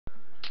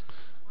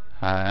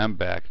Hi, I'm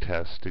back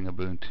testing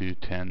Ubuntu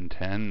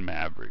 10.10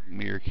 Maverick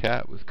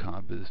Meerkat with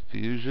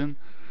Compiz-Fusion.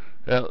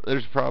 Well,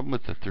 there's a problem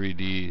with the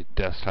 3D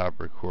desktop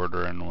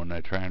recorder, and when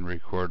I try and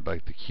record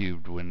like the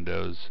cubed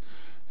windows,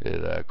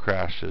 it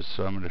crashes.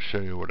 So I'm going to show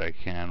you what I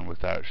can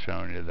without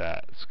showing you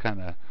that. It's kind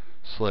of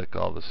slick,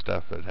 all the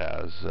stuff it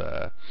has.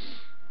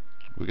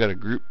 We got a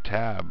group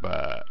tab,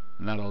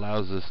 and that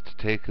allows us to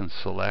take and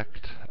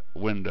select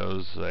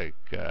windows. Like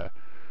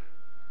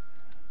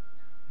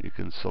you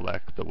can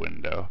select the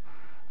window.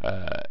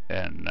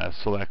 And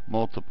select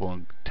multiple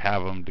and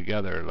tab them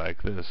together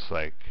like this.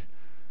 Now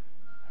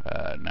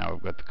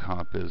we've got the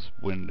Compiz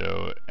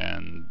window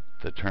and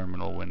the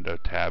terminal window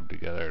tabbed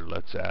together.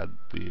 Let's add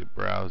the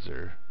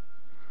browser.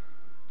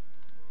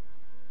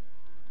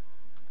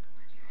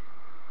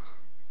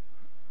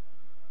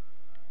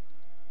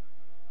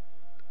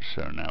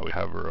 So now we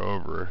hover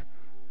over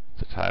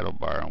the title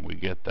bar and we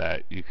get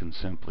that. You can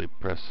simply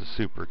press the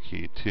super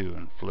key too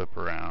and flip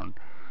around.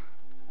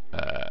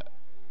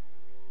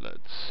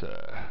 Let's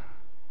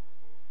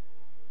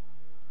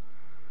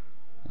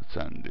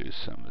undo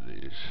some of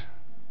these.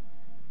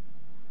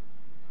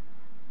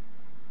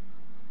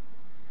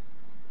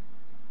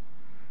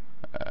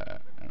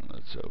 And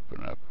let's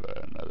open up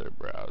another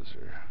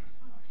browser.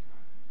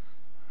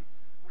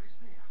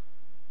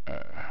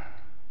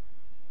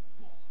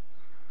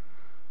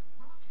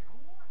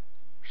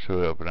 So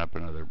we open up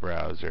another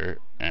browser,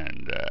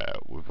 and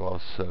we've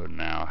also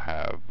now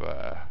have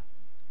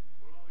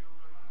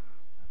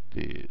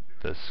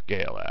the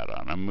scale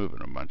add-on. I'm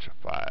moving a bunch of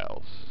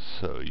files,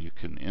 so you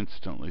can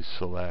instantly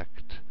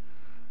select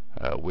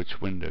which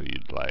window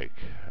you'd like.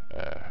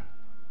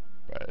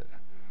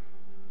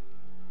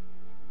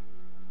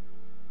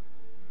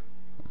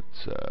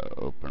 Let's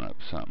open up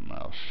something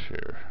else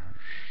here.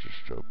 Let's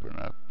just open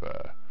up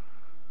a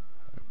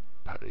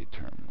PuTTY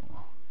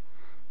terminal.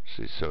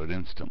 See, so it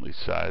instantly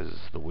sizes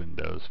the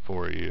windows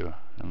for you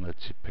and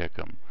lets you pick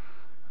them.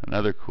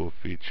 Another cool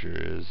feature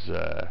is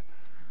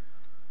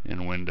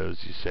in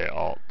Windows you say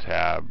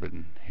Alt-Tab,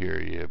 and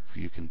here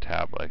you can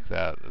tab like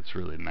that. That's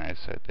really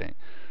nice, I think.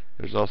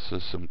 There's also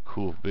some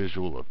cool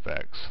visual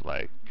effects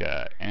like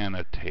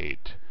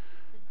annotate.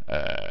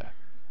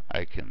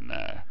 I can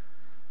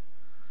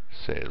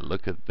say,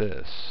 look at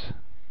this.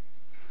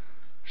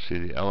 See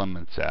the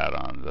elements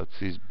add-on. That's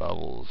these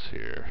bubbles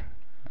here.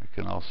 I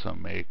can also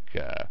make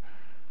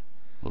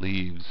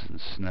leaves and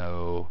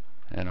snow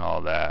and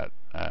all that.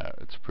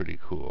 It's pretty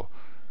cool.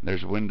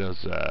 There's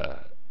Windows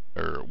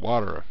or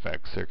water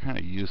effects. They're kind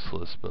of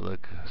useless, but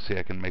look, see,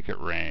 I can make it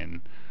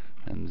rain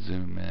and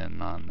zoom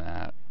in on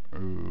that.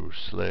 Ooh,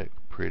 slick,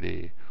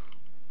 pretty.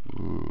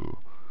 Ooh,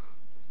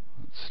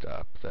 let's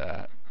stop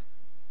that.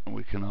 And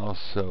we can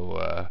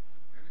also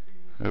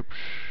oops,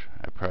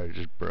 I probably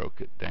just broke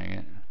it, dang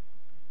it.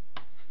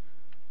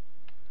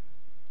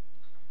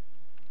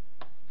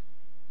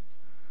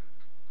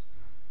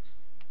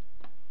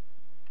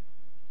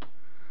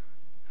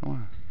 Come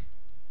on.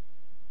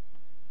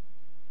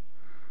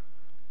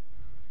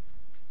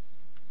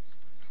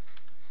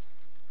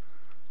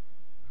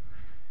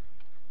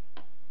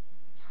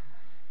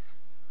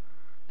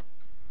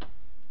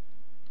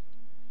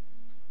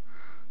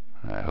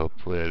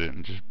 Hopefully I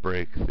didn't just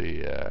break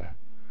the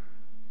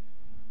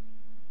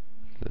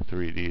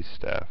 3D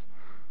stuff.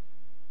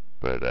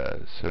 But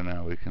so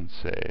now we can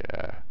say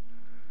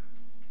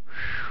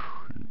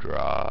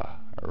draw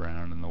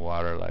around in the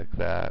water like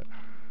that.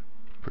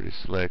 Pretty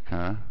slick,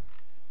 huh?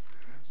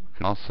 We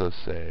can also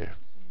say,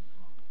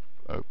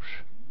 oops,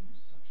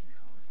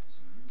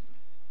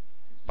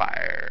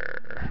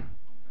 fire.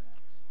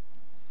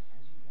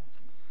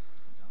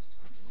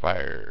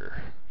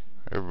 Fire.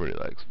 Everybody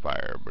likes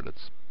fire, but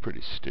it's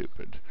pretty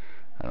stupid.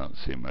 I don't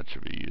see much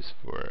of a use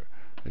for it.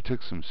 I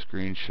took some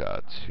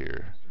screenshots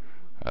here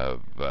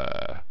of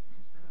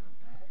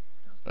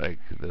like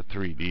the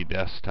 3D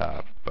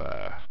desktop.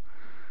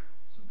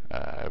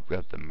 I've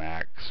got the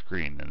Mac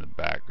screen in the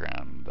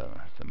background,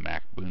 the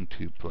Mac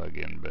Ubuntu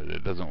plugin, but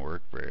it doesn't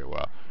work very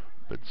well.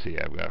 But see,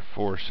 I've got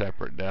 4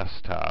 separate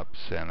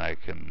desktops, and I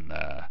can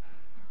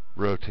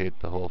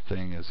rotate the whole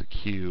thing as a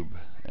cube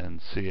and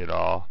see it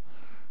all.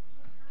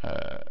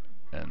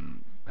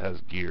 And has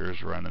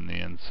gears running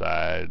the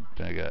inside.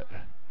 I got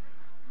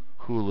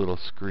cool little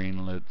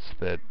screenlets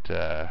that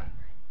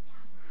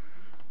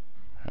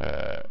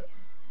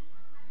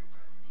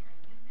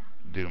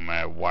do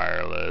my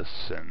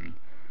wireless and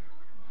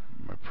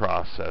my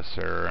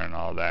processor and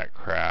all that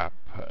crap.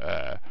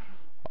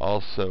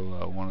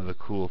 Also, one of the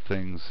cool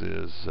things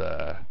is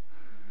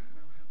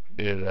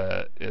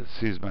it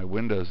sees my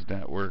Windows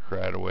network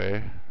right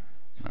away,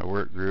 my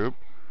work group.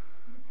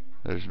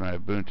 There's my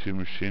Ubuntu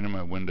machine and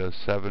my Windows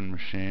 7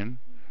 machine.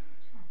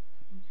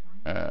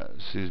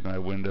 Sees my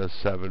Windows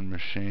 7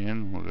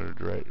 machine. We'll go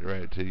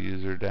right to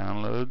user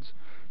downloads.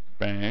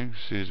 Bang,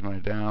 sees my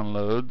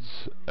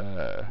downloads.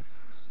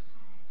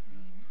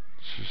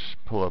 Just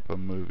pull up a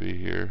movie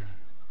here.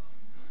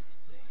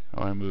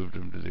 Oh, I moved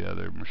them to the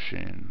other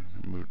machine.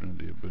 I moved them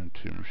to the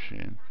Ubuntu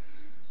machine.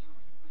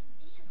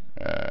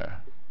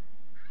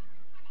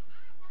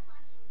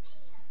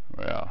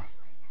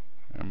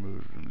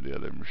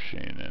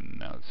 machine, and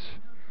now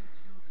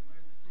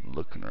it's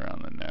looking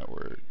around the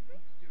network.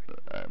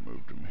 I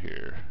moved them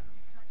here.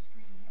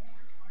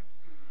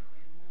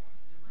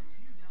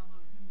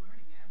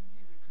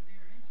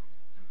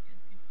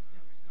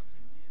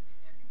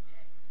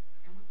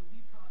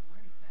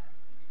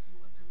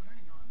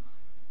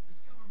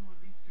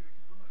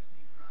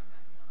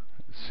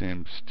 It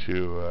seems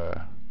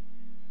to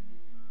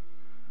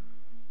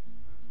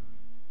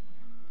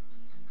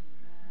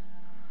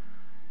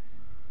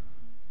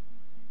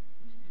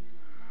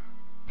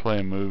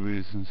play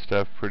movies and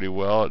stuff pretty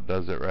well. It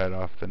does it right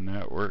off the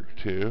network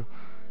too.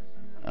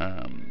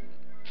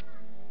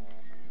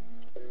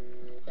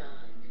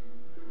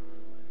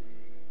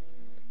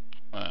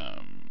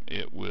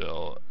 It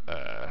will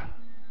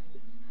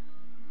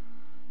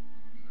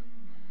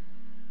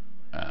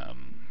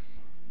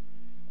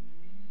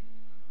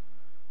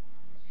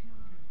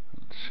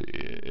let's see,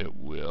 it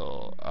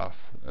will off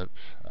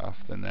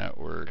the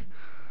network.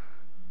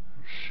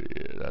 Let's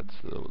see, that's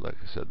the, like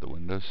I said, the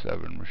Windows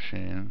 7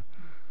 machine.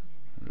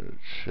 Let's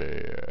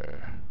say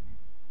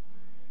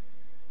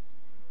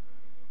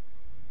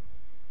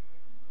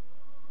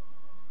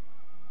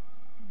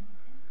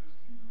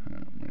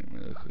make me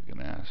look like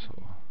an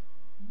asshole.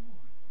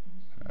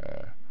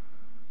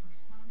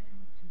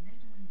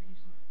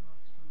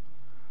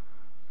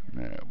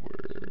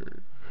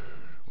 Network,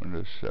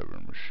 Windows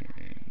 7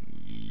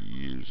 machine,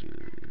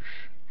 users.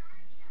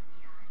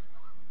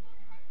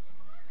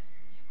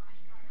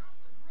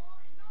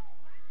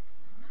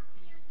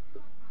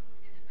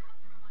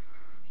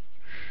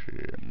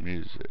 Share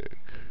music.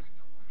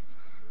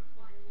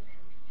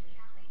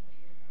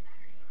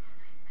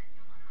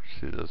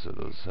 See, those are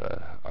those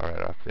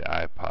right off the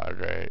iPod,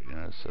 right? You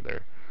know, so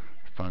they're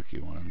funky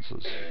ones.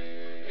 Those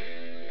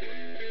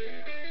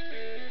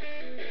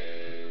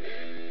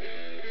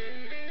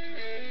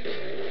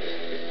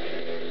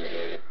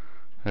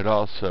it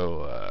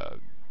also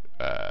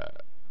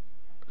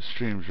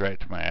streams right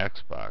to my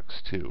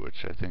Xbox too,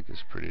 which I think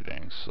is pretty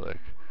dang slick.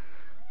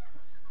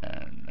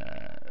 And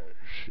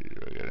see,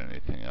 do I got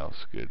anything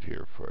else good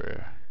here for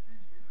you?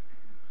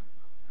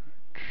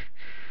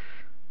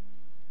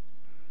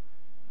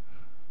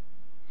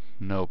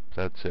 Nope,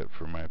 that's it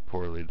for my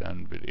poorly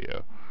done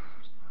video.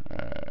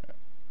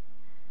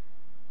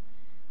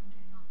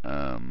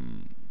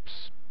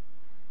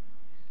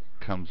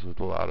 Comes with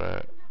a lot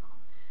of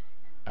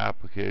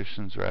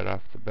applications right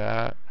off the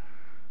bat.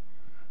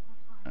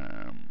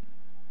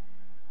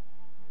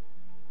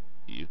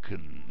 You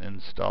can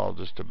install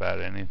just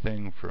about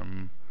anything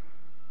from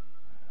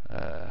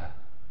the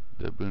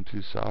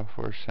Ubuntu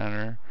Software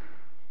Center.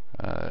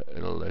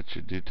 It'll let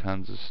you do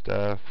tons of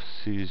stuff,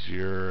 sees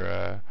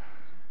your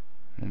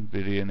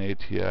nvidia and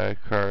ATI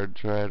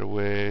cards right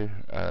away.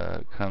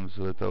 Comes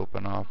with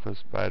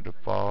OpenOffice by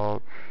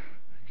default.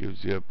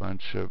 Gives you a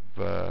bunch of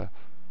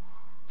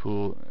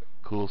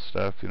cool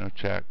stuff, you know,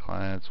 chat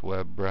clients,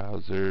 web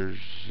browsers,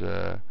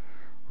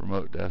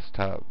 remote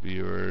desktop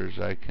viewers.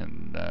 I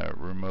can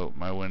remote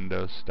my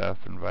Windows stuff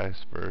and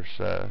vice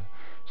versa.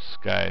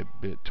 Skype,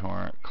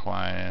 BitTorrent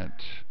client,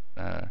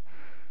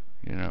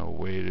 you know,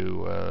 way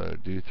to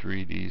do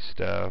 3D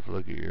stuff,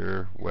 look at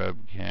your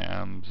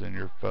webcams and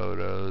your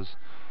photos.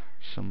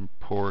 Some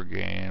poor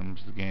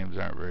games, the games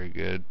aren't very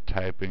good.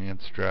 Typing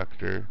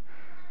instructor,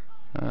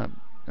 and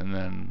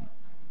then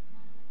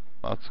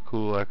lots of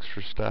cool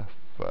extra stuff,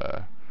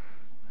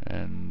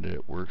 and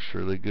it works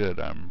really good.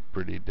 I'm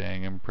pretty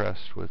dang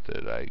impressed with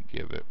it. I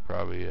give it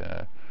probably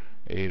a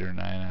 8 or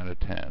 9 out of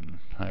 10.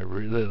 I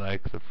really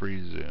like the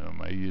free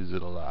zoom. I use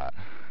it a lot.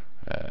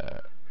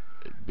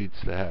 It beats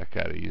the heck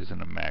out of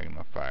using a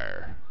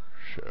magnifier.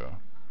 So